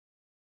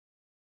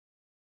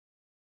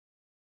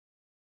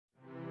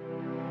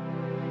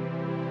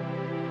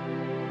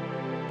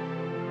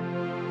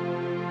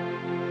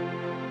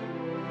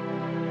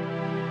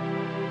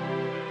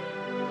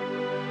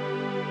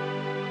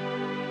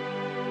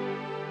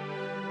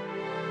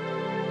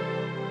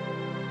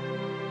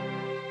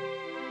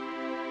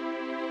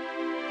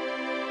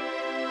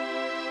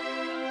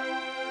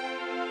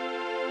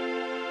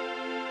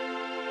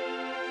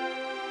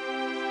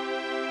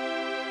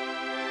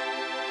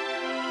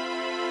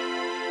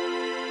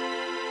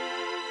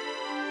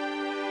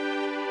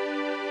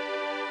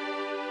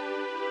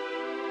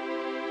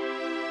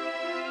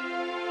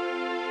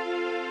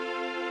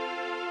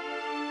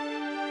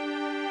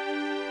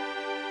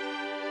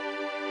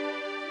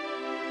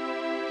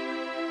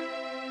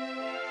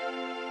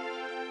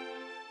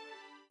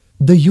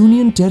The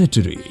Union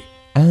Territory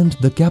and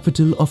the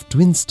capital of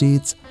twin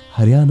states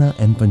Haryana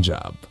and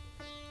Punjab,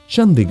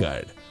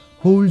 Chandigarh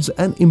holds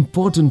an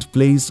important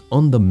place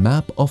on the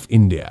map of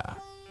India.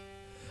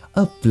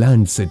 A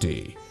planned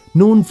city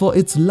known for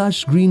its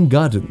lush green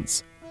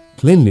gardens,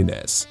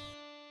 cleanliness,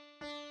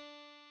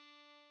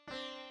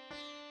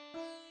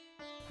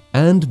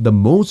 and the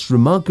most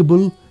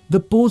remarkable, the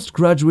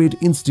Postgraduate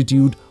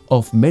Institute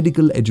of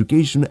Medical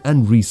Education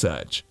and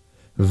Research,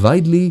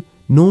 widely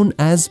known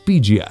as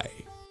PGI.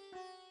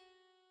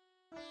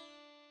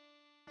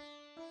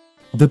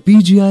 The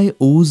PGI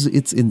owes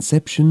its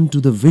inception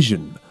to the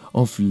vision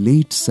of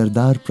late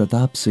Sardar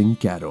Pratap Singh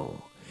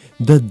Caro,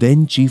 the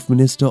then Chief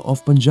Minister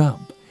of Punjab,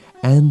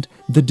 and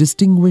the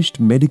distinguished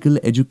medical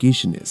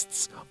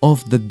educationists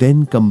of the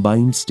then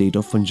combined state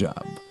of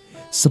Punjab,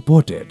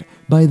 supported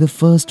by the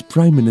first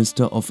Prime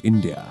Minister of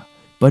India,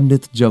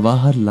 Pandit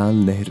Jawaharlal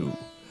Nehru,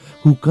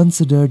 who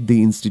considered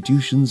the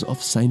institutions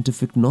of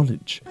scientific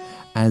knowledge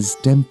as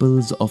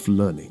temples of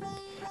learning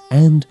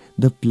and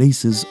the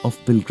places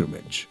of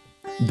pilgrimage.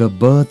 The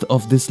birth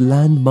of this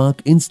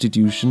landmark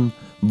institution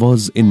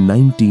was in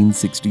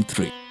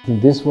 1963.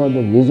 This was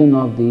the vision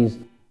of these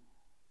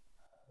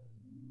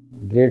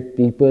great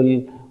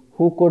people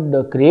who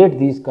could create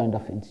these kind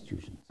of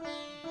institutions.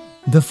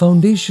 The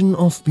foundation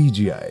of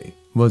PGI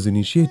was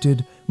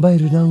initiated by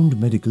renowned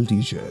medical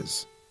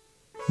teachers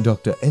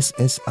Dr.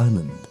 S.S.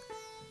 Anand,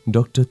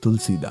 Dr.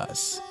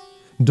 Tulsidas,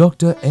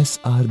 Dr.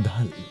 S.R.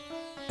 Dhal,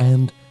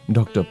 and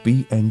Dr.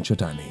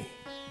 P.N.Chhuttani.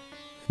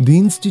 The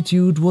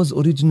institute was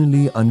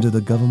originally under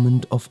the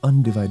government of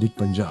Undivided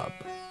Punjab,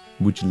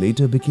 which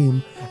later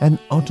became an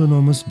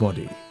autonomous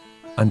body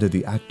under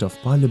the Act of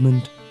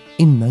Parliament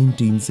in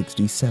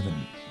 1967,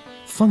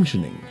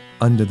 functioning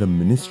under the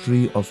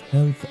Ministry of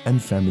Health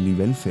and Family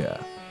Welfare,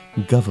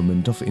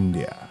 Government of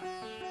India.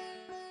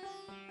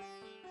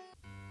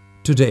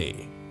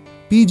 Today,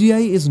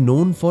 PGI is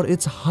known for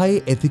its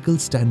high ethical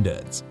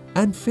standards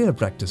and fair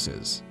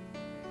practices.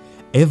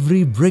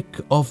 Every brick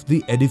of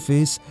the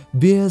edifice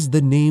bears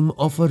the name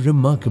of a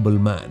remarkable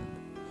man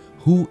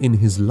who in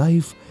his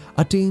life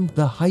attained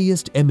the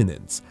highest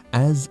eminence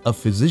as a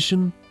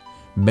physician,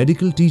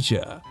 medical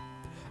teacher,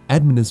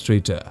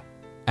 administrator,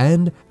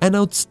 and an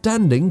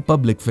outstanding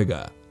public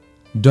figure,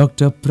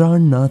 Dr.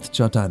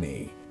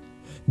 P.N.Chhuttani,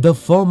 the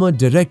former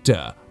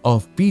director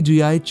of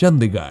PGI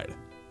Chandigarh.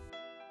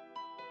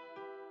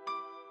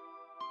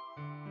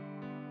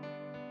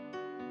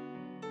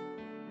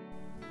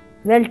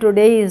 Well,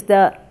 today is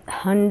the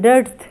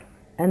 100th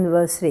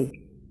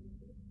anniversary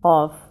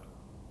of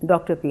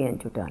Dr.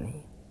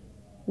 P.N.Chhuttani.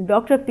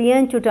 Dr.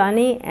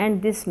 P.N.Chhuttani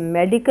and this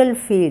medical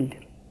field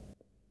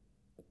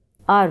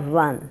are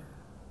one.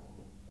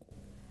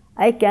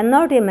 I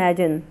cannot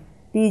imagine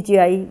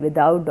PGI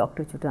without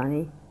Dr.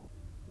 Chhuttani.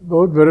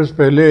 बहुत बरस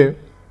पहले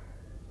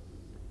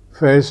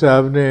फैज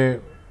साहब ने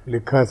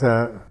लिखा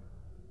था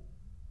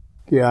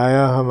कि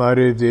आया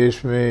हमारे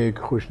देश में एक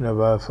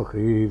खुशनवा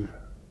फ़कीर,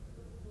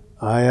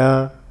 आया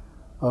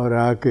और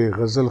आके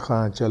गज़ल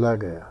खां चला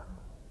गया।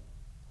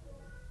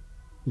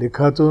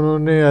 लिखा तो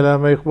उन्होंने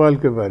अल्लामा इकबाल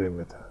के बारे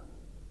में था,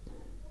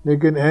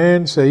 लेकिन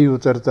ऐन सही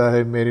उतरता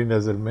है मेरी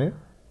नज़र में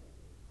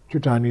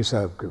चुटानी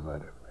साहब के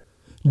बारे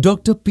में।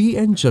 Dr.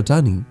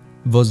 P.N.Chhuttani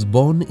was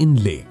born in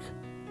Leh,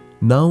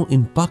 now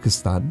in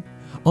Pakistan,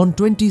 on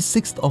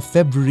 26th of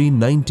February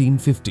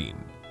 1915.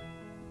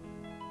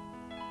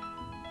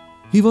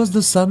 He was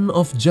the son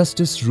of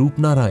Justice Roop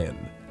Narayan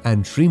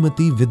and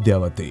Srimati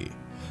Vidyavati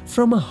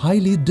from a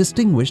highly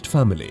distinguished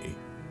family.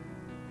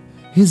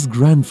 His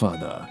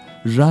grandfather,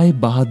 Rai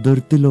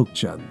Bahadur Tilok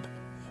Chand,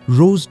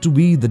 rose to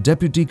be the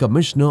Deputy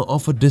Commissioner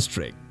of a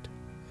district,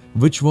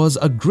 which was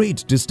a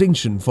great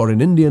distinction for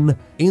an Indian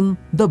in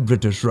the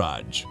British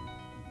Raj.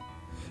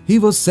 He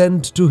was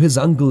sent to his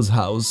uncle's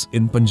house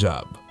in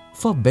Punjab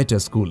for better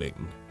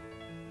schooling.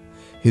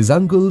 His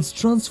uncle's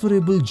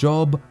transferable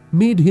job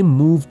made him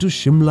move to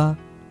Shimla,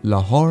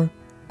 Lahore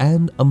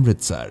and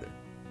Amritsar.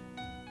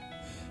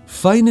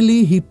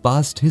 Finally, he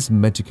passed his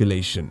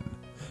matriculation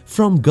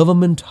from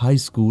Government High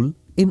School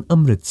in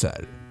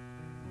Amritsar.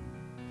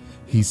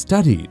 He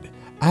studied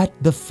at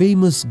the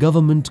famous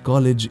Government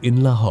College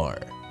in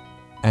Lahore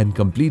and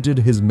completed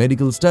his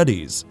medical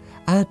studies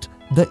at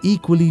the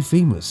equally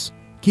famous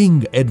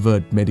King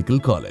Edward Medical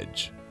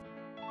College.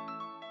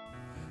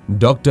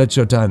 Dr.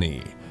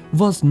 Chhuttani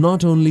was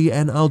not only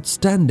an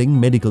outstanding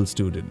medical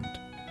student,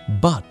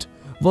 but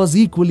was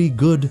equally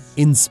good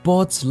in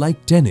sports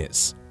like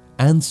tennis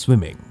and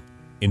swimming,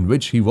 in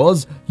which he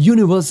was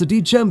university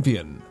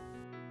champion.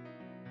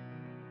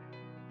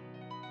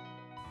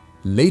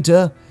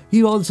 Later,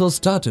 he also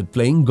started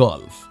playing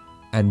golf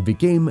and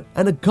became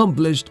an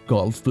accomplished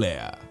golf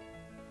player.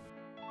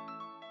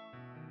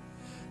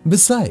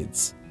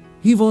 Besides,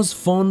 he was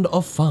fond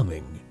of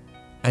farming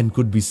and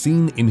could be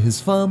seen in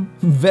his farm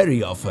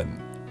very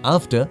often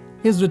after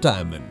his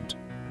retirement.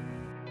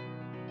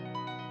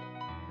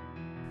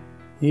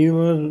 He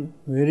was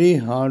very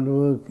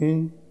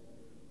hard-working,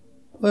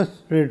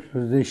 first-rate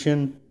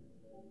physician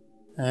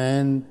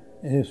and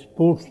a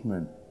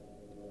sportsman.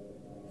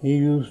 he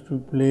used to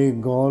play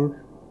golf.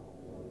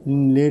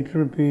 In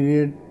later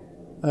period,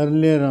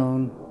 earlier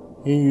on,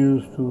 he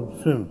used to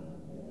swim.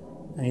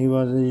 He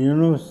was a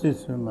university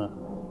swimmer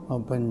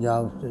of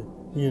Punjab State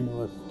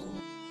University.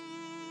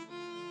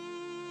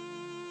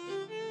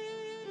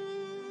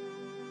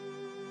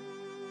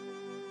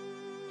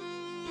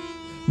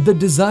 The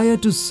desire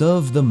to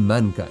serve the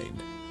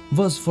mankind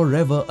was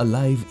forever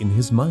alive in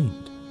his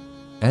mind.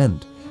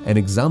 And an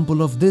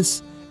example of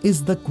this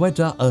is the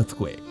Quetta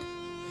earthquake,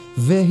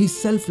 where he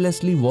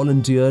selflessly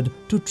volunteered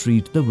to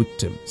treat the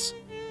victims.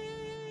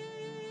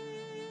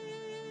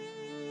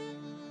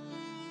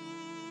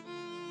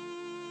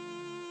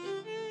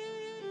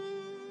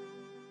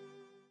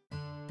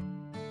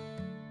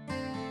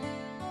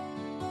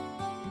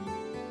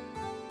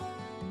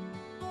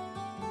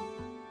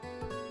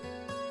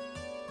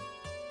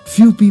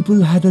 Few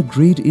people had a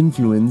great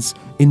influence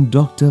in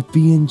Dr.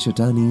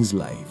 P.N.Chhuttani's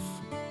life.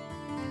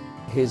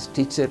 His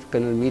teacher,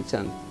 Colonel Mir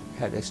Chand,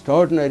 had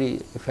extraordinary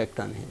effect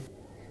on him.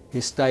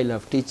 His style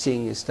of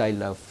teaching, his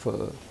style of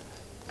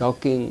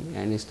talking,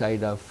 and his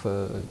style of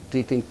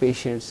treating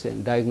patients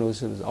and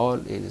diagnosis, all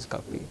in his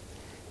copy.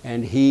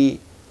 And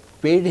he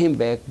paid him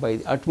back by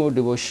the utmost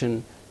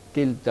devotion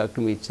till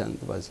Dr. Mir Chand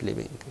was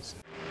living.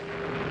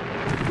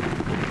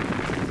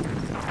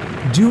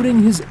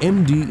 During his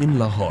MD in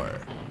Lahore,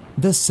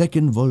 the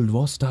Second World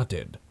War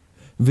started,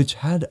 which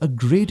had a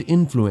great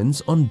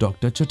influence on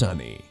Dr.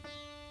 Chhuttani.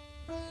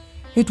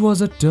 It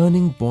was a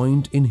turning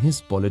point in his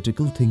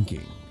political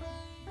thinking.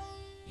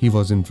 He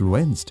was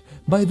influenced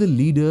by the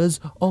leaders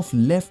of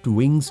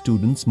left-wing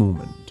students'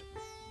 movement.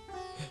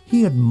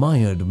 He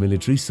admired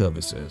military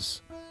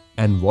services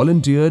and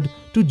volunteered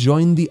to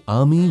join the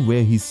army,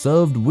 where he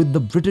served with the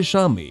British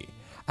Army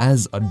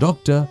as a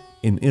doctor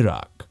in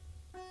Iraq.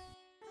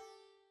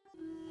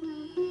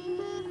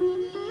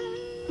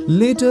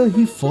 Later,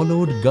 he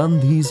followed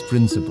Gandhi's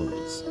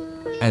principles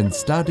and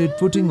started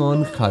putting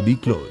on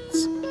khadi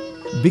clothes,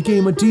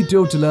 became a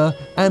teetotaler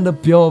and a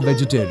pure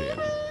vegetarian,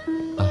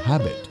 a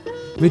habit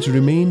which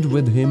remained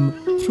with him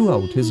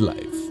throughout his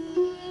life.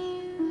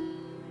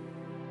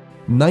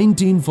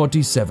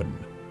 1947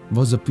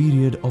 was a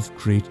period of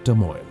great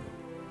turmoil.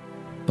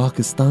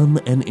 Pakistan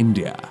and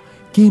India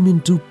came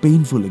into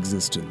painful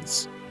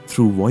existence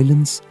through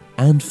violence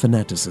and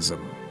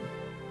fanaticism.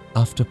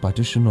 After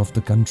partition of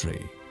the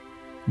country,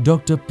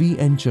 Dr.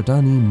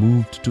 P.N.Chhuttani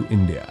moved to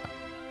India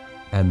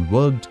and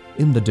worked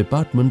in the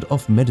Department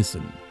of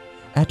Medicine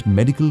at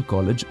Medical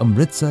College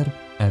Amritsar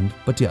and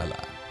Patiala.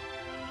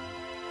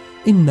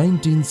 In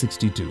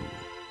 1962,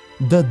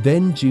 the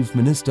then Chief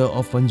Minister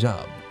of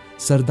Punjab,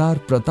 Sardar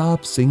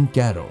Pratap Singh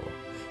Caro,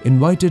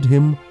 invited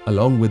him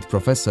along with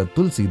Professor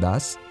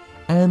Tulsidas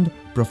and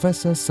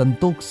Professor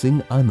Santokh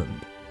Singh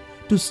Anand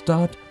to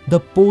start the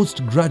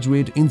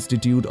Postgraduate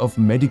Institute of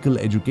Medical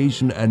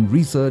Education and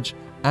Research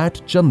at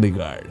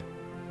Chandigarh.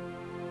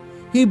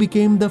 He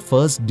became the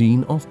first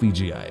Dean of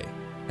PGI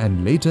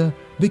and later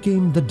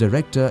became the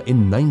Director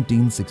in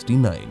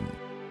 1969.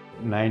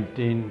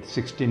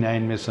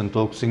 1969 में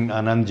Santokh Singh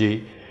Anand ji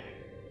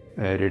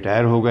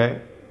retire हो गए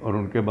और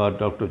उनके बाद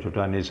doctor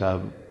छुटानी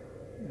साहब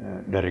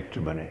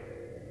director बने।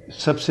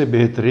 सबसे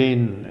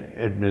बेहतरीन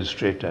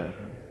एडमिनिस्ट्रेटर,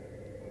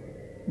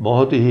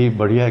 बहुत ही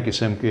बढ़िया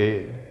किस्म के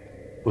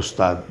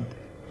उस्ताद,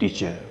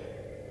 टीचर,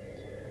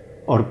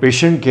 और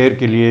पेशेंट केयर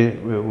के लिए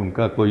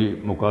उनका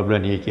कोई मुकाबला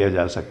नहीं किया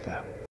जा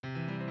सकता।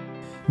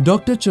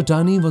 Dr.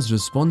 Chhuttani was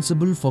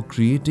responsible for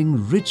creating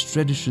rich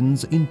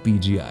traditions in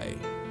PGI,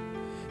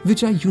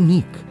 which are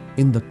unique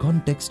in the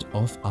context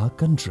of our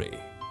country.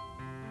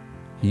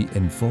 He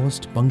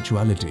enforced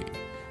punctuality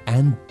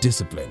and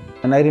discipline.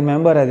 And I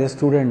remember as a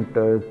student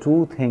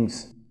two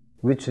things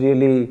which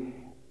really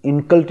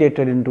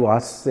inculcated into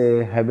us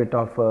a habit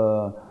of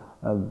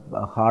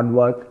hard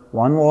work.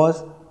 One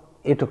was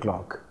 8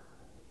 o'clock.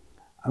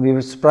 We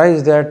were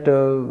surprised that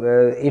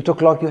 8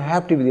 o'clock you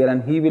have to be there,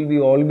 and he will be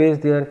always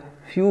there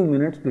few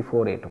minutes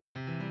before 8 o'clock.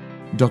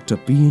 Dr.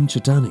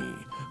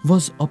 P.N.Chhuttani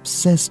was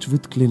obsessed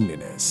with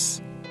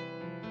cleanliness.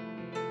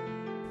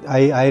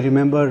 I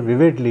remember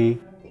vividly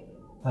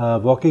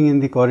walking in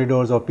the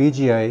corridors of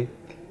PGI,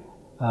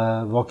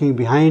 walking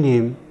behind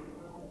him,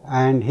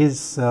 and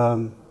his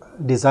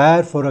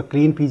desire for a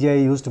clean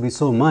PGI used to be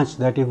so much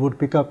that he would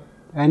pick up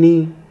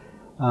any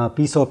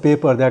piece of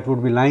paper that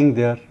would be lying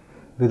there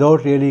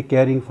without really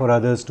caring for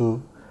others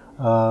to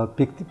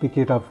pick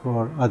it up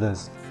for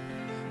others.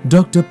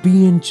 Dr.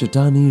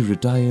 P.N.Chhuttani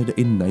retired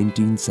in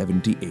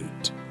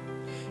 1978.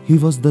 He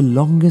was the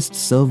longest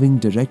serving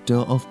director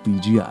of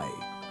PGI,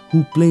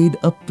 who played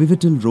a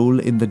pivotal role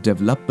in the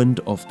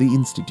development of the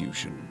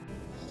institution.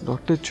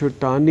 Dr.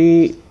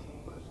 Chhuttani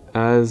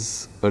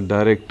as a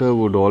director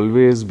would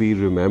always be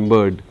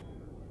remembered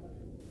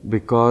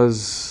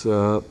because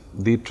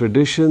the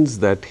traditions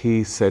that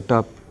he set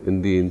up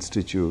in the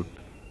institute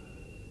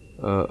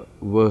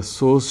were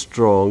so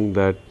strong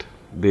that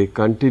they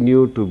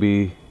continue to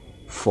be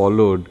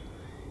followed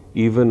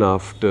even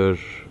after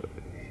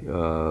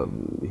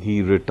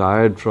he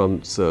retired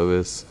from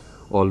service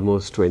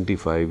almost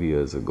 25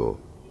 years ago.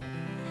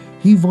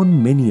 he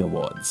won many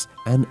awards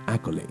and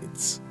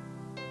accolades.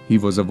 He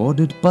was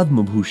awarded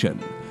Padma Bhushan,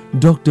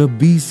 Dr.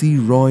 B.C.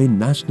 Roy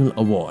National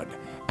Award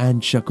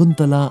and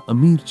Shakuntala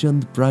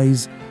Amirchand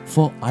Prize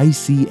for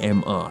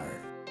ICMR.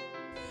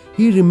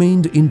 He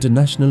remained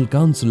International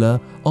Counselor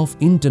of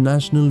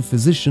International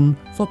Physician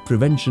for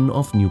Prevention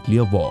of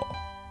Nuclear War,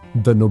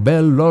 the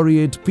Nobel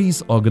Laureate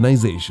Peace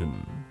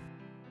Organization.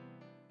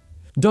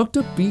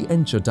 Dr.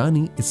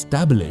 P.N.Chhuttani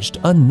established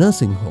a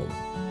nursing home,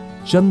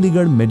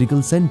 Chandigarh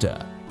Medical Center,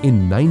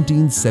 in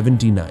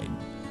 1979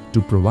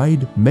 to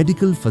provide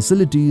medical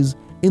facilities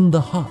in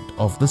the heart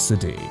of the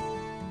city.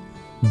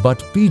 But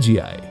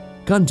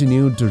PGI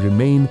continued to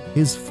remain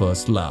his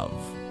first love.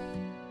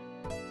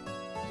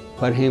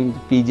 For him,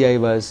 PGI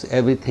was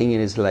everything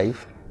in his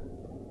life.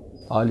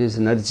 All his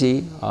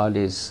energy, all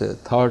his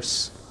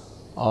thoughts,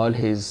 all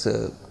his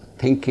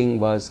thinking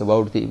was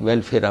about the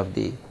welfare of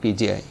the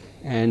PGI.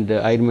 And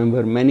I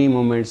remember many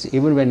moments,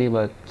 even when he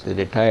was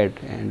retired,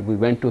 and we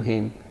went to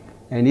him,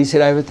 and he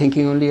said, I was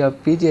thinking only of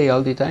PGI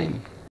all the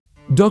time.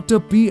 Dr.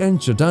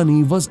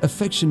 P.N.Chhuttani was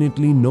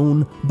affectionately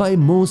known by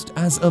most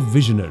as a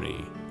visionary,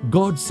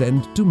 God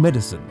sent to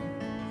medicine.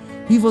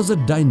 He was a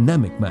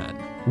dynamic man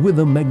with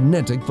a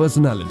magnetic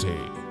personality.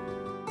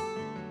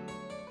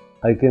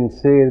 I can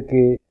say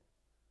कि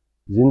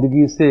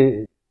जिंदगी से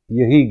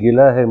यही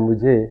गिला है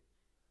मुझे,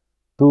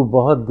 तू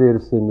बहुत देर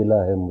से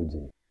मिला है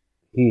मुझे.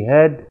 He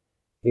had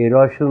a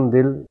रोशन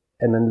दिल,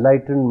 an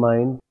enlightened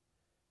mind,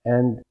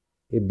 and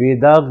a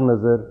बेदाग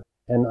नजर,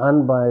 an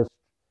unbiased,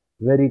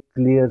 very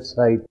clear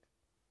sight.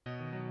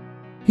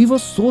 He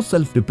was so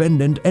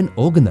self-dependent and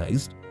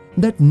organized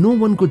that no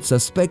one could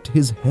suspect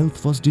his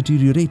health was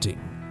deteriorating.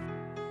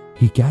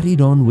 He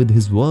carried on with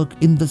his work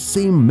in the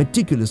same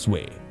meticulous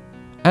way,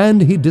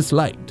 and he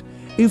disliked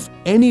if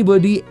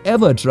anybody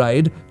ever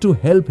tried to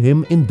help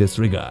him in this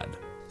regard.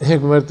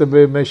 एक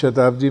मर्तबे मैं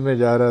शताब्दी में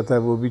जा रहा था,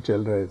 वो भी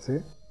चल रहे थे,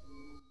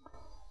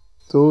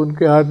 तो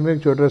उनके हाथ में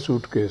एक छोटा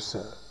सूटकेस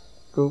था.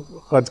 तो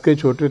कद के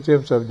छोटे थे,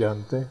 हम सब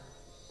जानते हैं.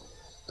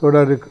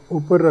 थोड़ा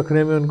ऊपर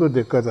रखने में उनको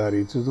दिक्कत आ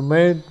रही थी, तो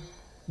मैं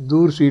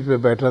दूर सीट पे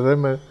बैठा था.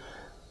 मैं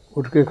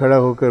उठ के खड़ा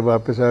होकर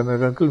वापस आया. मैं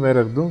कहा, अंकल मैं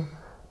रख दूं?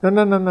 ना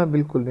ना ना ना,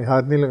 बिल्कुल नहीं,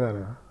 हाथ नहीं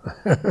लगाना.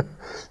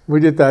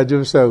 मुझे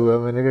ताज्जुब सा हुआ.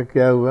 मैंने कहा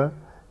क्या हुआ?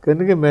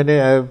 कहने कि मैंने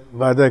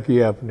वादा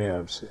किया अपने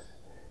आप से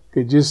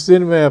कि जिस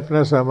दिन मैं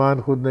अपना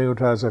सामान खुद नहीं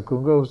उठा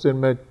सकूंगा, उस दिन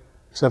मैं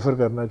सफ़र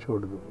करना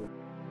छोड़ दूंगा.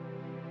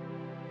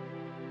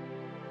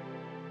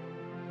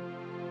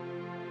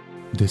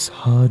 This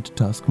hard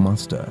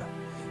taskmaster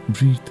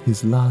breathed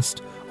his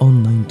last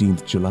on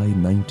 19th July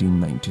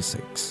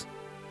 1996,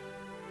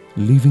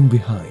 leaving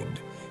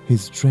behind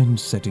his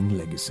trend-setting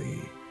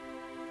legacy.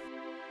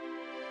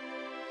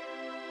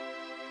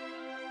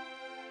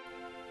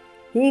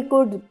 He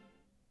could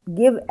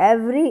give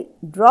every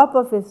drop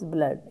of his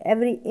blood,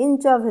 every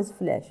inch of his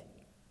flesh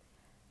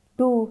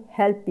to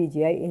help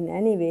PGI in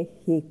any way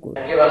he could.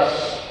 Give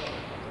us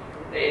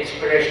the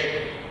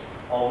inspiration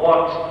of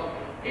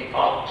what it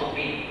ought to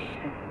be.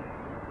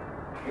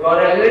 You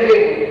are a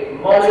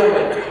living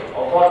monument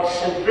of what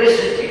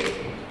simplicity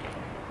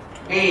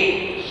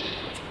means,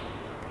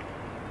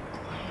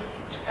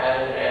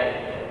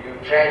 and your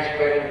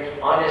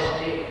transparent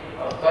honesty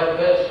of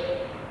purpose,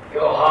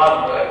 your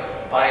hard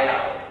work by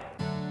now.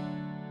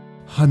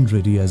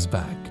 100 years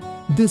back,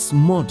 this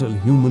mortal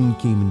human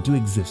came into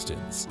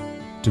existence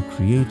to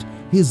create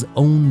his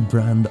own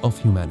brand of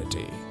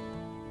humanity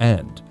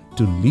and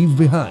to leave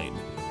behind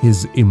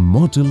his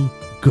immortal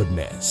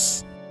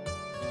goodness.